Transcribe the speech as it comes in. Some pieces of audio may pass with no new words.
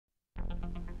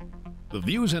The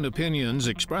views and opinions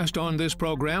expressed on this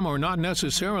program are not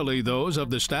necessarily those of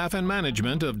the staff and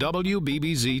management of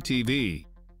WBBZ-TV.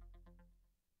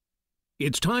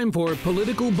 It's time for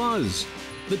Political Buzz,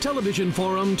 the television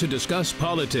forum to discuss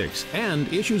politics and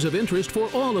issues of interest for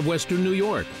all of Western New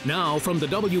York. Now, from the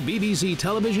WBBZ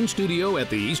television studio at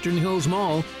the Eastern Hills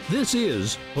Mall, this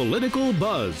is Political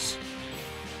Buzz.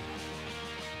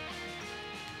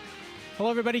 Hello,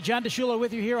 everybody. John DeShula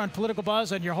with you here on Political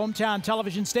Buzz on your hometown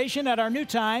television station at our new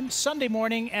time, Sunday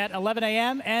morning at 11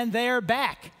 a.m., and they're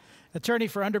back. Attorney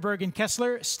for Underberg and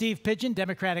Kessler, Steve Pidgeon,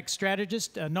 Democratic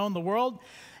strategist, known the world.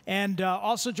 And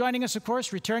also joining us, of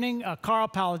course, returning Carl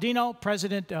Palladino,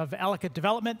 president of Ellicott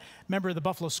Development, member of the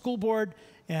Buffalo School Board,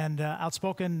 and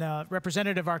outspoken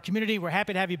representative of our community. We're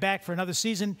happy to have you back for another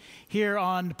season here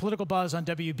on Political Buzz on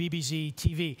WBBZ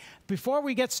TV. Before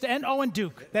we get started, and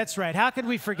Duke, that's right. How could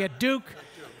we forget Duke?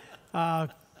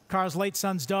 Carl's late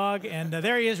son's dog, and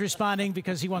there he is responding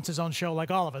because he wants his own show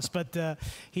like all of us, but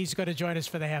he's going to join us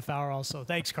for the half hour also.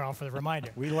 Thanks, Carl, for the reminder.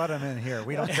 We let him in here.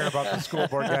 We don't care about the school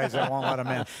board guys that won't let him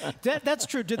in. That's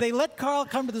true. Did they let Carl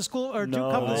come to the school, or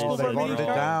Duke come to the school board meeting? They voted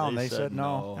it down. They said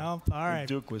no. Oh, all right.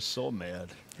 Duke was so mad.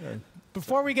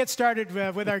 Before we get started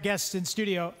with our guests in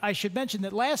studio, I should mention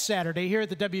that last Saturday here at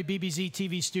the WBBZ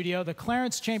TV studio, the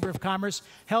Clarence Chamber of Commerce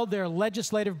held their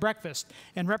legislative breakfast,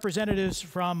 and representatives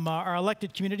from our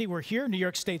elected community were here. New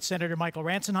York State Senator Michael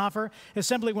Ransenhofer,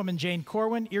 Assemblywoman Jane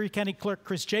Corwin, Erie County Clerk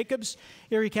Chris Jacobs,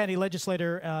 Erie County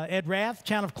Legislator Ed Rath,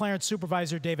 Town of Clarence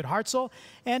Supervisor David Hartzell,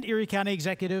 and Erie County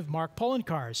Executive Mark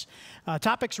Polenkars.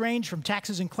 Topics range from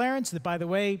taxes in Clarence that, by the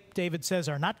way, David says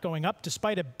are not going up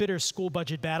despite a bitter school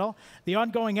budget battle, the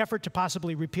ongoing effort to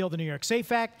possibly repeal the New York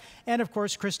SAFE Act, and of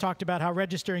course, Chris talked about how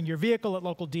registering your vehicle at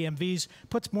local DMVs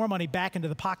puts more money back into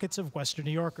the pockets of Western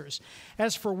New Yorkers.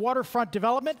 As for waterfront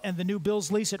development and the new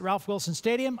Bills lease at Ralph Wilson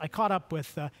Stadium, I caught up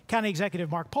with County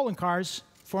Executive Mark Polenkars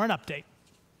for an update.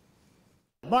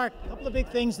 Mark, a couple of big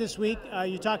things this week.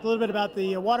 You talked a little bit about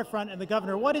the waterfront and the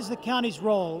governor. What is the county's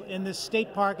role in this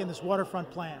state park and this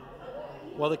waterfront plan?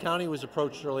 Well, the county was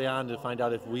approached early on to find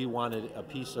out if we wanted a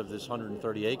piece of this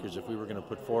 130 acres, if we were going to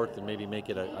put forth and maybe make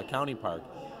it a county park.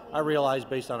 I realized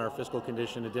based on our fiscal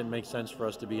condition it didn't make sense for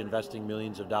us to be investing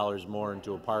millions of dollars more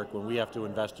into a park when we have to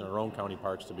invest in our own county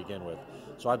parks to begin with.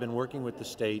 So I've been working with the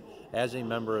state as a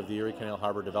member of the Erie Canal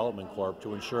Harbor Development Corp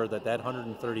to ensure that that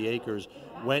 130 acres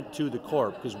went to the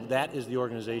Corp, because that is the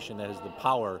organization that has the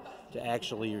power to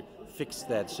actually fix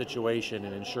that situation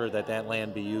and ensure that that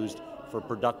land be used for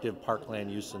productive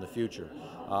parkland use in the future.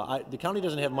 The county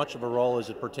doesn't have much of a role as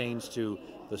it pertains to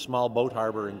the small boat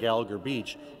harbor in Gallagher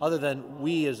Beach, other than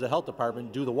we as the health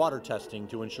department do the water testing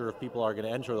to ensure if people are going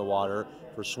to enter the water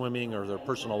for swimming or their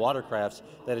personal watercrafts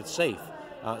that it's safe.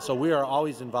 So we are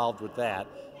always involved with that,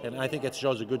 and I think it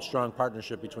shows a good, strong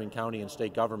partnership between county and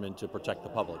state government to protect the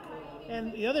public.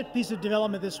 And the other piece of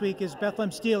development this week is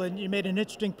Bethlehem Steel, and you made an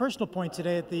interesting personal point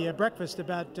today at the breakfast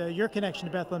about your connection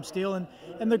to Bethlehem Steel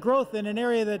and the growth in an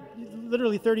area that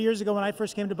literally 30 years ago when I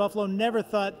first came to Buffalo never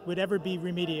thought would ever be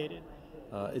remediated.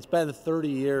 It's been 30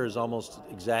 years almost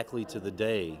exactly to the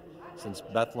day since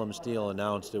Bethlehem Steel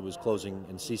announced it was closing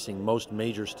and ceasing most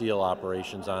major steel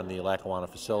operations on the Lackawanna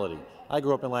facility. I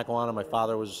grew up in Lackawanna. My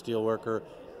father was a steel worker.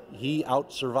 He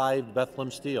out-survived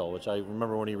Bethlehem Steel, which I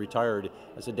remember when he retired.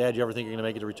 I said, Dad, you ever think you're going to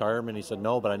make it to retirement? He said,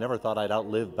 no, but I never thought I'd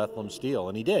outlive Bethlehem Steel,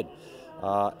 and he did.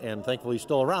 And thankfully he's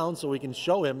still around, so we can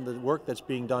show him the work that's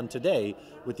being done today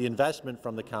with the investment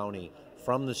from the county,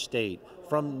 from the state,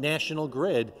 from National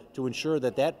Grid to ensure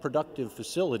that that productive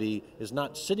facility is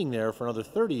not sitting there for another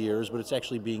 30 years, but it's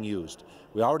actually being used.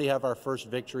 We already have our first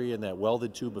victory in that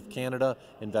welded tube of Canada,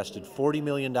 invested $40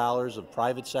 million of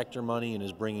private sector money and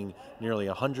is bringing nearly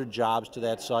 100 jobs to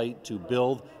that site to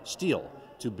build steel,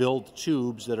 to build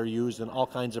tubes that are used in all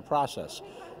kinds of process.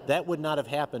 That would not have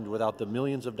happened without the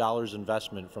millions of dollars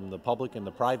investment from the public and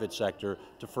the private sector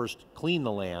to first clean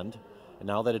the land, and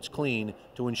now that it's clean,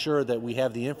 to ensure that we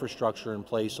have the infrastructure in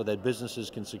place so that businesses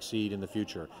can succeed in the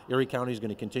future. Erie County is going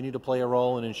to continue to play a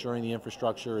role in ensuring the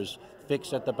infrastructure is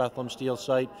fixed at the Bethlehem Steel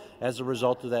site. As a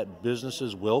result of that,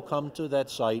 businesses will come to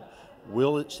that site,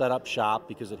 will set up shop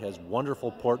because it has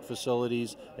wonderful port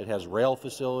facilities, it has rail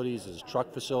facilities, it has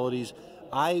truck facilities.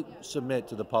 I submit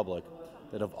to the public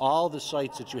that of all the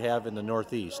sites that you have in the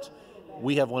Northeast,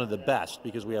 we have one of the best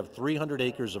because we have 300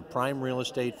 acres of prime real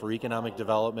estate for economic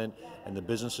development, and the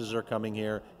businesses are coming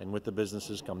here, and with the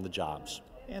businesses come the jobs.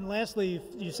 And lastly,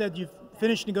 you said you've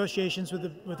finished negotiations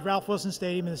with Ralph Wilson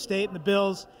Stadium and the state and the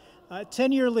Bills,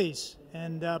 10-year lease.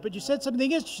 But you said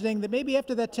something interesting, that maybe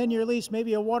after that 10-year lease,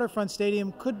 maybe a waterfront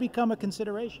stadium could become a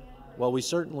consideration. Well, we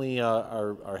certainly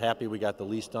are happy we got the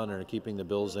lease done and are keeping the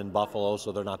bills in Buffalo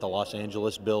so they're not the Los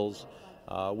Angeles Bills.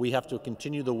 We have to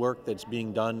continue the work that's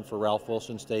being done for Ralph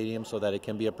Wilson Stadium so that it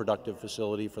can be a productive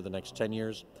facility for the next 10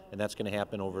 years, and that's going to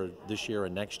happen over this year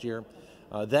and next year.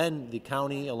 Then the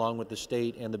county, along with the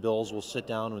state and the Bills, will sit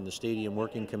down in the stadium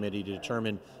working committee to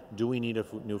determine, do we need a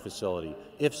new facility?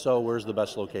 If so, where's the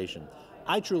best location?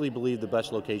 I truly believe the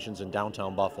best location's in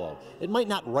downtown Buffalo. It might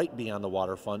not right be on the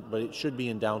waterfront, but it should be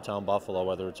in downtown Buffalo,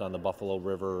 whether it's on the Buffalo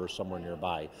River or somewhere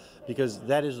nearby, because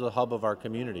that is the hub of our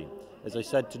community. As I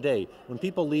said today, when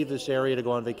people leave this area to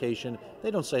go on vacation, they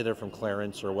don't say they're from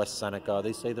Clarence or West Seneca,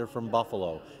 they say they're from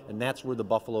Buffalo, and that's where the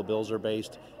Buffalo Bills are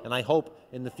based. And I hope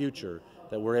in the future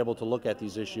that we're able to look at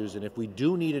these issues, and if we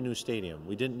do need a new stadium,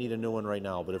 we didn't need a new one right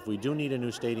now, but if we do need a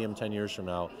new stadium 10 years from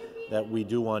now, that we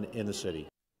do one in the city.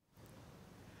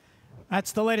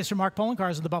 That's the latest from Mark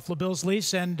Poloncarz of the Buffalo Bills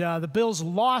lease. And the Bills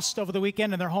lost over the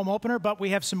weekend in their home opener, but we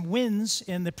have some wins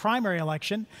in the primary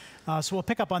election. So we'll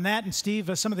pick up on that. And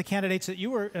Steve, some of the candidates that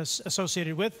you were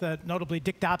associated with, notably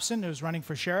Dick Dobson, who's running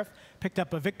for sheriff, picked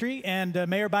up a victory, and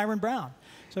Mayor Byron Brown.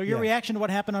 So your reaction to what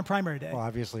happened on primary day? Well,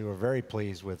 obviously we're very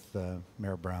pleased with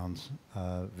Mayor Brown's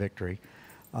victory.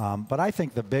 But I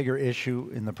think the bigger issue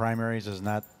in the primaries is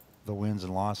not the wins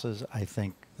and losses. I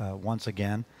think, once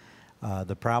again,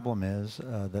 the problem is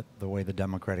that the way the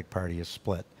Democratic Party is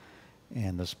split.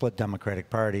 And the split Democratic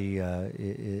Party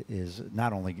is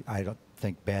not only, I don't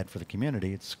think, bad for the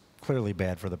community, it's clearly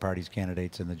bad for the party's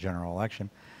candidates in the general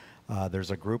election. There's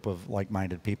a group of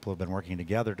like-minded people who have been working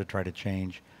together to try to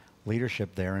change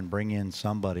leadership there and bring in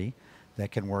somebody that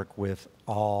can work with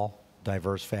all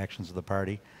diverse factions of the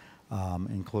party,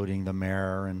 including the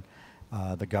mayor and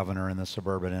the governor and the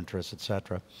suburban interests, et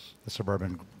cetera, the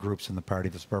suburban groups in the party,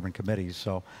 the suburban committees.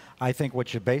 So I think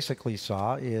what you basically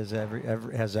saw is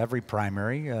every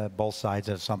primary, both sides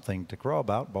have something to crow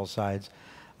about. Both sides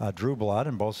drew blood,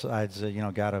 and both sides,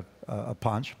 got a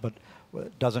punch, but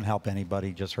it doesn't help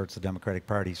anybody, just hurts the Democratic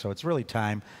Party. So it's really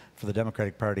time for the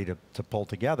Democratic Party to pull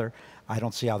together. I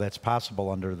don't see how that's possible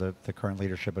under the current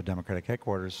leadership of Democratic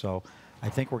headquarters. So I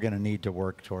think we're going to need to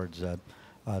work towards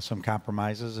some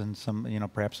compromises and some,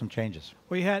 perhaps some changes.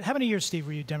 Well, you had, how many years, Steve,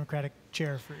 were you Democratic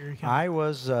chair for Erie County? I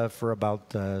was for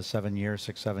about 7 years,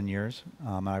 7 years.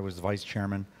 I was the vice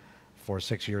chairman for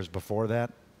 6 years before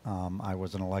that. I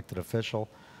was an elected official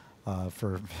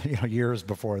for years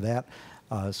before that.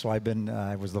 So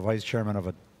I was the vice chairman of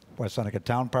a West Seneca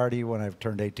Town Party when I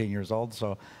turned 18 years old.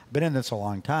 So I've been in this a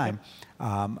long time.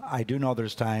 I do know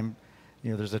there's time,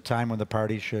 there's a time when the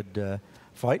party should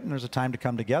fight, and there's a time to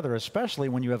come together, especially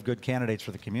when you have good candidates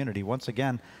for the community. Once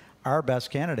again, our best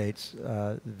candidates,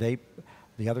 the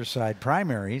other side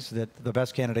primaries, the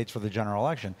best candidates for the general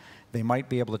election, they might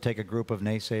be able to take a group of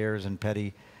naysayers and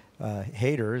petty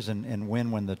haters and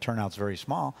win when the turnout's very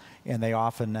small, and they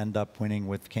often end up winning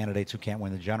with candidates who can't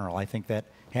win the general. I think that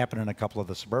happened in a couple of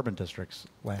the suburban districts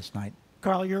last night.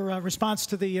 Carl, your response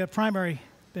to the primary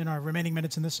in our remaining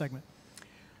minutes in this segment.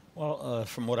 Well,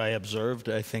 from what I observed,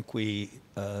 I think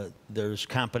there's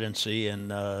competency in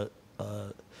the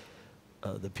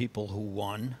people who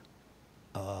won.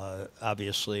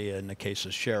 Obviously, in the case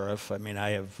of sheriff, I mean, I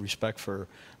have respect for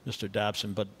Mr.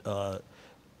 Dobson, but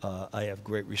I have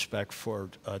great respect for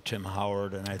Tim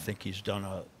Howard, and I think he's done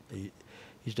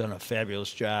a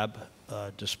fabulous job,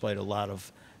 despite a lot of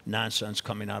nonsense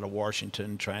coming out of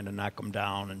Washington, trying to knock him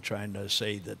down and trying to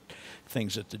say that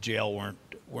things at the jail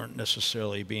weren't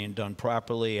necessarily being done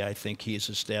properly. I think he's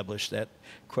established that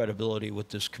credibility with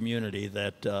this community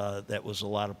that that was a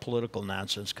lot of political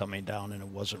nonsense coming down, and it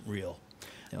wasn't real.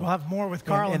 We'll have more with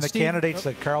Carl and the Steve. Candidates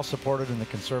that Carl supported in the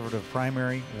conservative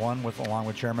primary won along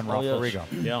with Chairman Ralph Larigo.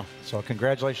 Yeah. So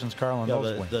congratulations, Carl, on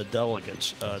those wins. The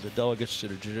delegates to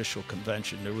the Judicial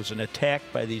Convention. There was an attack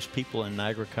by these people in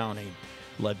Niagara County,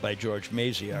 led by George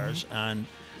Maziarz,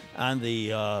 on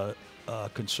the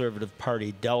Conservative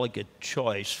Party delegate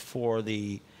choice for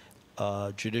the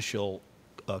Judicial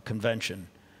Convention,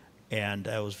 and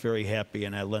I was very happy,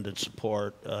 and I lent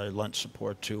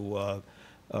support to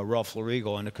Ralph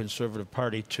Larigo and the Conservative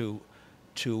Party to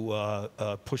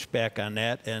push back on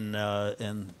that,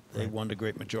 and they won the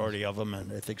great majority of them,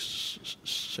 and I think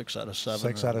 6 out of 7.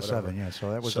 6 out of 7, yeah.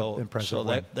 So that was an impressive So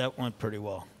win. that went pretty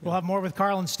well. We'll have more with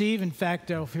Carl and Steve. In fact,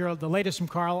 we'll hear the latest from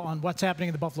Carl on what's happening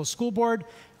in the Buffalo School Board,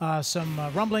 some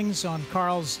rumblings on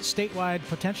Carl's statewide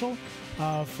potential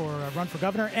for a run for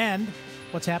governor, and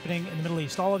what's happening in the Middle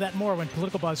East. All of that and more when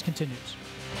Political Buzz continues.